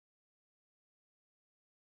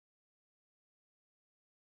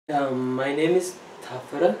My name is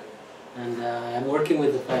Taffara, and I'm working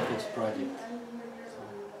with the 5X project.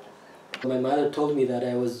 My mother told me that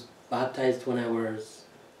I was baptized when I was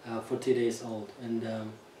 40 days old,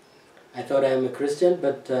 and I thought I am a Christian,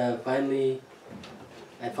 but finally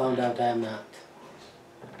I found out I am not.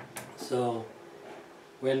 So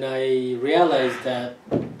when I realized that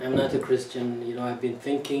I'm not a Christian, I've been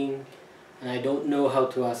thinking, and I don't know how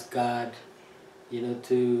to ask God,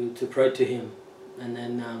 to pray to Him. And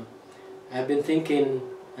then I've been thinking,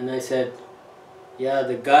 and I said, yeah,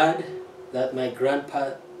 the God that my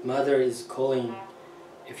grandmother is calling,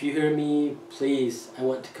 if you hear me, please, I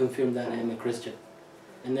want to confirm that I am a Christian.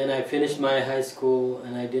 And then I finished my high school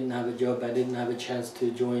and I didn't have a job, I didn't have a chance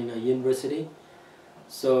to join a university.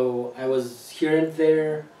 So I was here and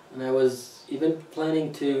there, and I was even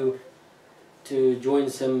planning to join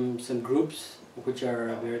some groups, which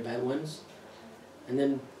are very bad ones. And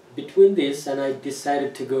then between this, and I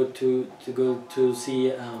decided to go to see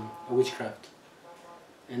a witchcraft.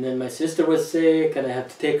 And then my sister was sick, and I had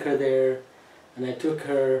to take her there, and I took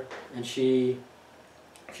her, and she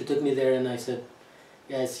took me there, and I said,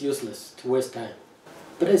 yeah, it's useless to waste time.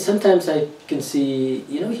 But sometimes I can see,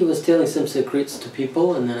 he was telling some secrets to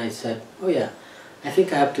people, and then I said, oh yeah, I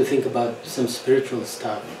think I have to think about some spiritual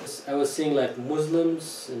stuff. I was seeing like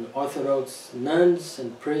Muslims and Orthodox nuns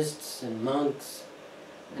and priests and monks,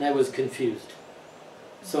 and I was confused.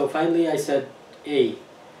 So finally I said, hey,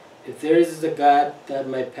 if there is a God that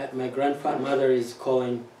my grandmother is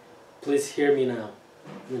calling, please hear me now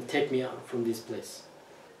and take me out from this place.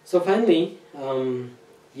 So finally, when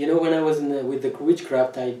I was with the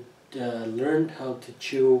witchcraft, I learned how to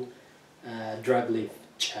chew drug leaf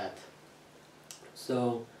chat.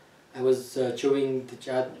 So I was chewing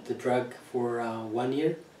the drug for 1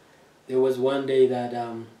 year. There was one day that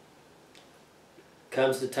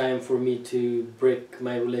comes the time for me to break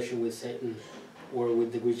my relation with Satan or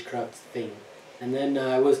with the witchcraft thing. And then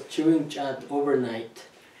I was chewing chat overnight,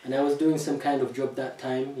 and I was doing some kind of job that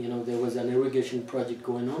time. There was an irrigation project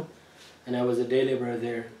going on, and I was a day laborer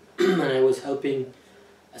there, and I was helping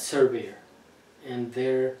a surveyor. And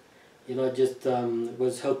there, just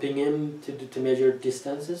was helping him to measure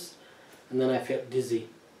distances, and then I felt dizzy.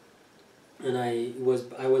 And I was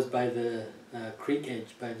by the creek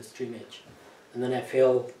edge, by the stream edge, and then I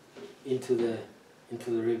fell into the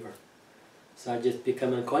river. So I just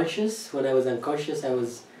become unconscious. When I was unconscious, I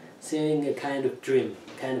was seeing a kind of dream,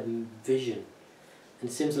 kind of vision. And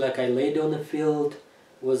it seems like I laid on the field,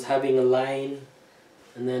 was having a line,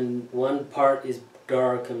 and then one part is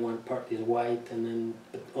dark and one part is white, and then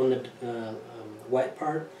on the white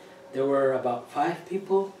part there were about 5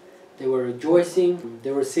 people. They were rejoicing,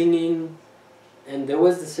 they were singing, and there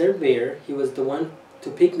was the surveyor. He was the one to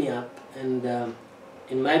pick me up, and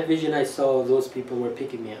in my vision I saw those people were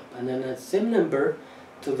picking me up. And then at same number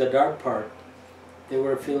to the dark part, they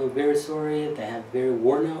were feeling very sorry, they had very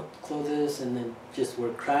worn out clothes, and then just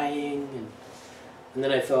were crying, and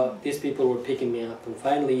then I thought these people were picking me up, and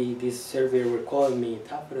finally this surveyor were calling me,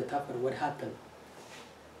 Taffara, Taffara, what happened?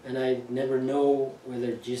 And I never know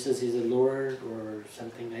whether Jesus is the Lord or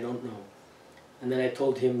something, I don't know. And then I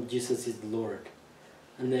told him Jesus is the Lord.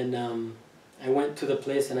 And then I went to the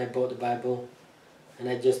place and I bought the Bible, and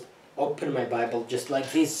I just opened my Bible just like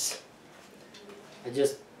this. I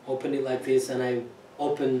just opened it like this, and I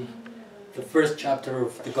opened the first chapter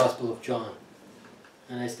of the Gospel of John.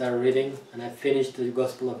 And I started reading, and I finished the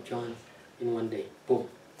Gospel of John in 1 day. Boom.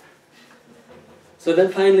 So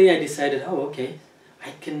then finally I decided, oh okay,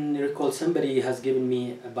 I can recall somebody has given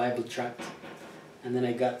me a Bible tract. And then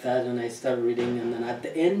I got that, and I started reading, and then at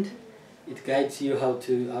the end it guides you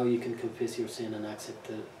how you can confess your sin and accept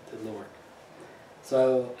the Lord.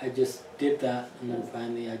 So I just did that, and then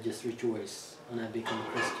finally I just rejoiced when I became a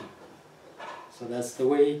Christian. So that's the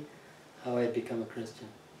way how I become a Christian.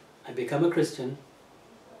 I become a Christian,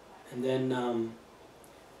 and then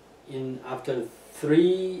after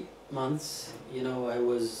 3 months, I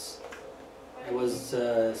was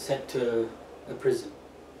sent to a prison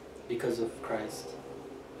because of Christ,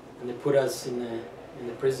 and they put us in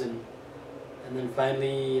the prison. And then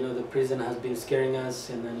finally, the prison has been scaring us,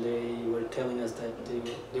 and then they were telling us that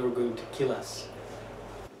they were going to kill us.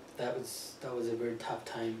 That was a very tough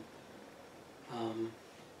time.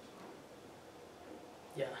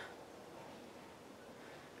 Yeah.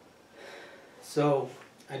 So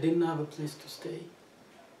I didn't have a place to stay.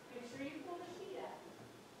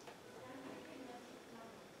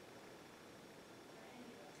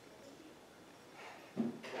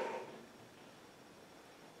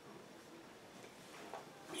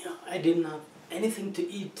 I didn't have anything to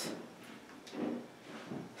eat.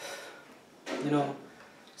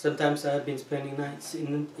 Sometimes I have been spending nights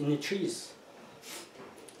in the trees,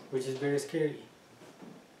 which is very scary.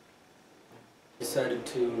 Decided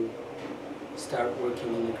to start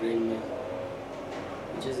working in the grain mill,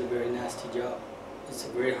 which is a very nasty job. It's a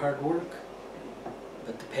very hard work,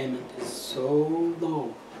 but the payment is so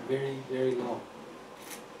low, very, very low.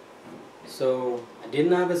 So I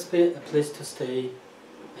didn't have a place to stay.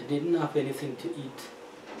 I didn't have anything to eat.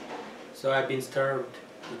 So I've been starved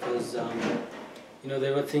because you know,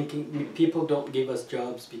 they were thinking people don't give us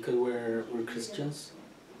jobs because we're Christians.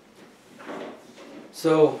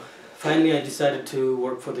 So finally, I decided to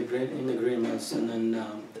work for the grain mills, and then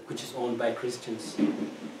which is owned by Christians.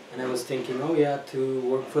 And I was thinking, oh yeah, to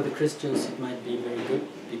work for the Christians, it might be very good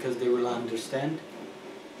because they will understand.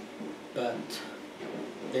 But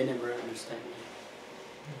they never understand me.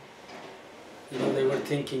 You know, they were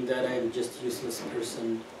thinking that I'm just a useless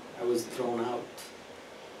person. I was thrown out.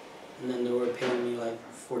 And then they were paying me like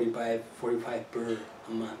 45 per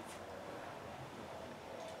a month.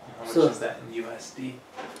 How much is that in USD?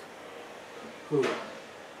 Who?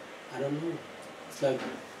 I don't know. It's like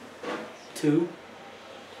 $2.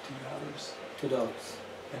 $2.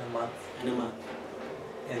 In a month? In a month.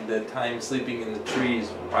 And the time sleeping in the trees,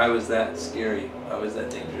 why was that scary? Why was that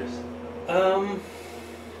dangerous?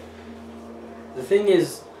 The thing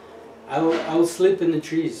is, I will sleep in the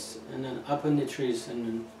trees, and then up in the trees, and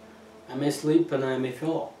then I may sleep and I may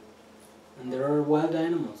fall. And there are wild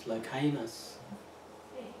animals like hyenas.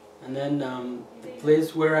 And then the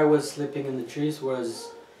place where I was sleeping in the trees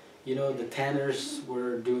was, you know, the tanners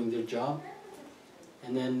were doing their job.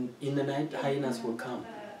 And then in the night, hyenas will come.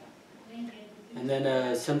 And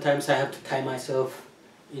then sometimes I have to tie myself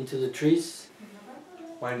into the trees.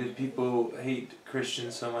 Why did people hate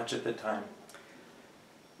Christians so much at the time?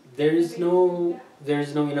 There is no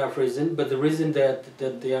enough reason, but the reason that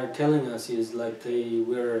they are telling us is like they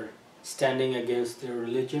were standing against their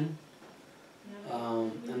religion.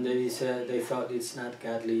 And they said they thought it's not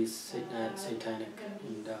godly, it's not satanic,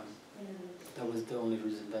 and that was the only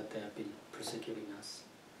reason that they have been persecuting us.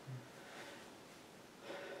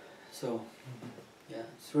 So, yeah,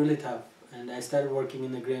 it's really tough. And I started working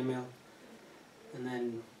in the grain mill, and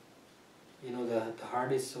then, you know,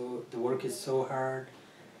 the work is so hard,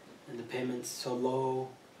 and the payment's so low.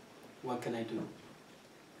 What can I do?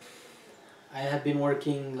 I have been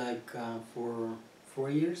working like for 4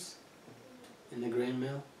 years in the grain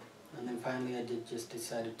mill, and then finally I just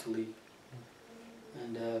decided to leave.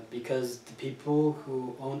 And because the people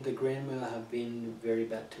who owned the grain mill have been very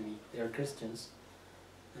bad to me. They are Christians,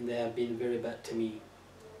 and they have been very bad to me.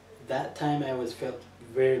 That time I felt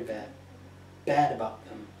very bad about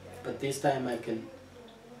them. But this time I can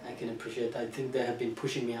appreciate. I think they have been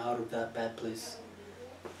pushing me out of that bad place.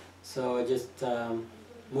 So I just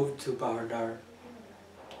moved to Taffara.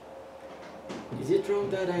 Is it wrong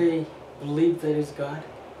that I believe there is God?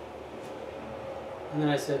 And then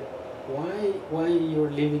I said, why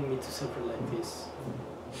you're leaving me to suffer like this?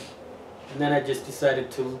 And then I just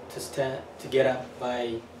decided to get up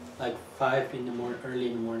by like 5 in the morning, early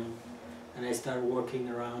in the morning, and I started walking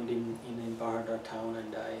around in Taffara town,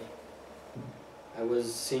 and I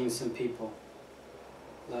was seeing some people,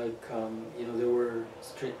 like you know, there were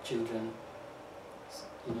street children,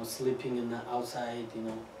 you know, sleeping in the outside. You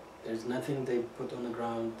know, there's nothing they put on the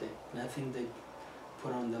ground, nothing they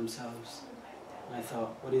put on themselves. And I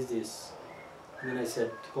thought, what is this? And then I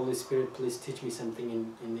said, Holy Spirit, please teach me something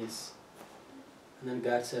in this. And then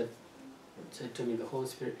God said to me, the Holy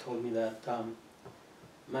Spirit told me that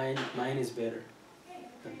mine is better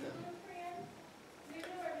than them.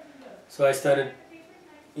 So I started,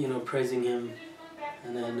 you know, praising Him,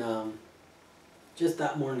 and then just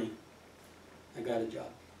that morning, I got a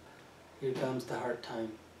job. Here comes the hard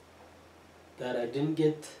time. That I didn't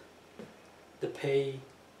get the pay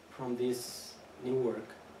from this new work,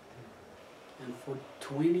 and for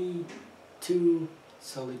 22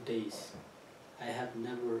 solid days, I have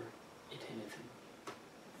never eaten anything.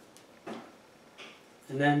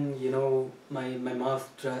 And then, you know, my mouth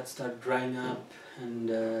started drying up, and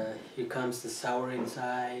here comes the sour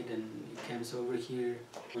inside, and it comes over here.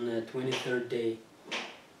 On the 23rd day,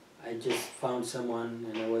 I just found someone,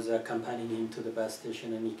 and I was accompanying him to the bus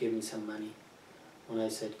station, and he gave me some money when I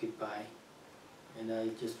said goodbye. And I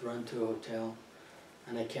just run to a hotel,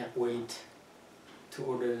 and I can't wait to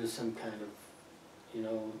order some kind of, you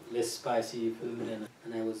know, less spicy food,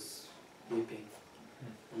 and I was weeping.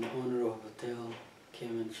 And the owner of the hotel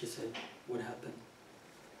came, and she said, what happened?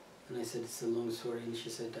 And I said, it's a long story, and she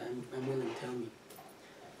said, I'm willing, tell me.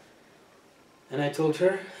 And I told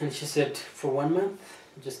her, and she said, for 1 month,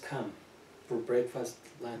 just come for breakfast,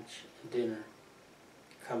 lunch, and dinner.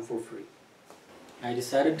 come for free. I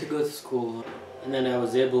decided to go to school, and then I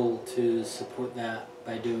was able to support that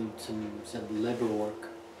by doing some labor work.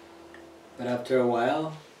 But after a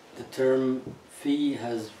while, the term fee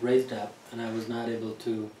has raised up, and I was not able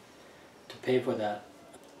to pay for that.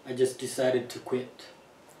 I just decided to quit,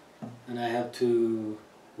 and I have to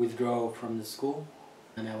withdraw from the school.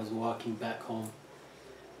 And I was walking back home,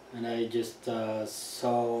 and I just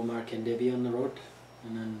saw Mark and Debbie on the road,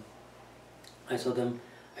 and then I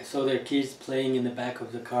saw their kids playing in the back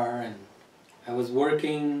of the car, and I was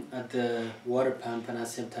working at the water pump and at the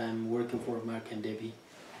same time working for Mark and Debbie.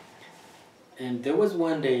 And there was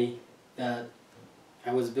one day that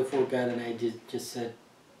I was before God, and I just said,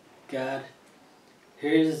 God,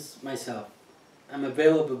 here's myself. I'm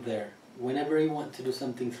available there. Whenever you want to do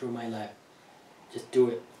something through my life, just do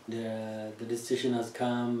it. The decision has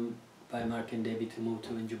come by Mark and Debbie to move to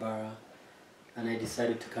Njibara, and I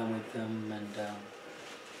decided to come with them. And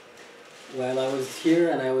while I was here,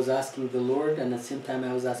 and I was asking the Lord, and at the same time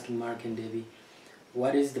I was asking Mark and Debbie,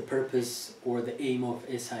 what is the purpose or the aim of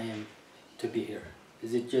SIM to be here?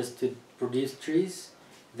 Is it just to produce trees?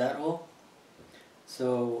 That all?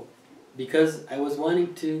 So, because I was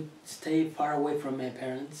wanting to stay far away from my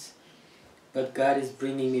parents, but God is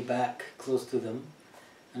bringing me back close to them.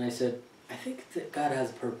 And I said, I think that God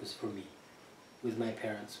has a purpose for me, with my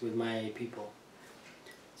parents, with my people.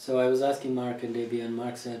 So I was asking Mark and Debbie, and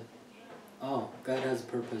Mark said, oh, God has a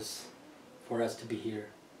purpose for us to be here,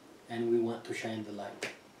 and we want to shine the light.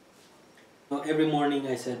 So every morning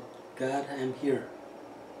I said, God, I'm here.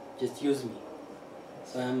 Just use me.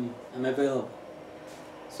 So I'm available.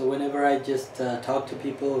 So whenever I just talk to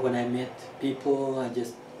people, when I meet people, I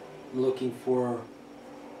just looking for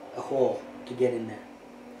a hole to get in there.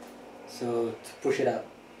 So to push it out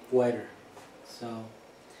wider. So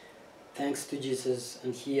thanks to Jesus,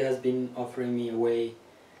 and He has been offering me a way,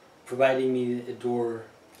 providing me a door,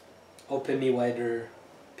 open me wider.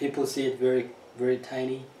 People see it very, very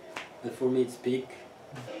tiny, but for me it's big.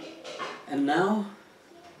 And now,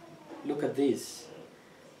 look at this.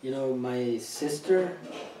 You know, my sister,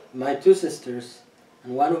 my two sisters,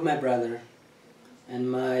 and one of my brother,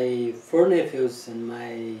 and my 4 nephews, and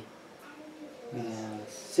my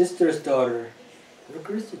sister's daughter were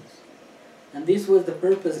Christians. And this was the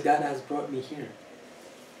purpose God has brought me here.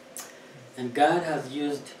 And God has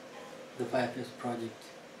used the 5Fs project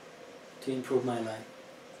to improve my life.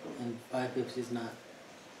 And 5Fs is not,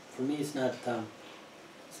 for me it's not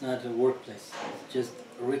a workplace. It's just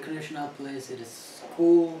a recreational place. It is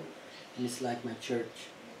school, and it's like my church.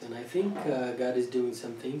 And I think God is doing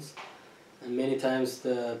some things. And many times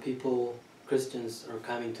the people, Christians, are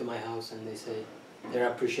coming to my house and they say they're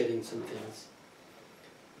appreciating some things.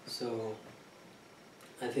 So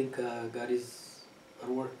I think God is at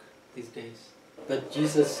work these days. But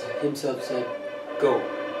Jesus Himself said, go.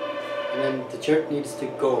 And then the church needs to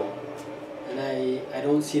go. And I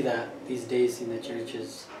don't see that these days in the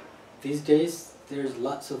churches. These days there's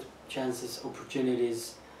lots of chances,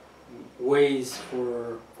 opportunities, ways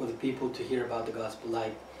for the people to hear about the gospel,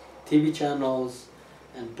 like TV channels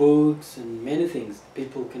and books and many things.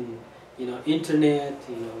 People can, internet,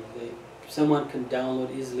 someone can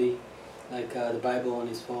download easily, like the Bible on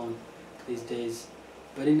his phone these days.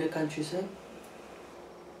 But in the countryside,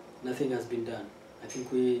 nothing has been done. I think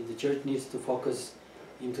the church needs to focus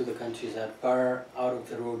into the countryside, far out of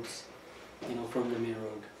the roads, from the main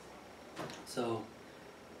road. So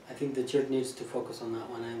I think the church needs to focus on that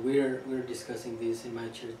one, and we're discussing this in my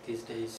church these days.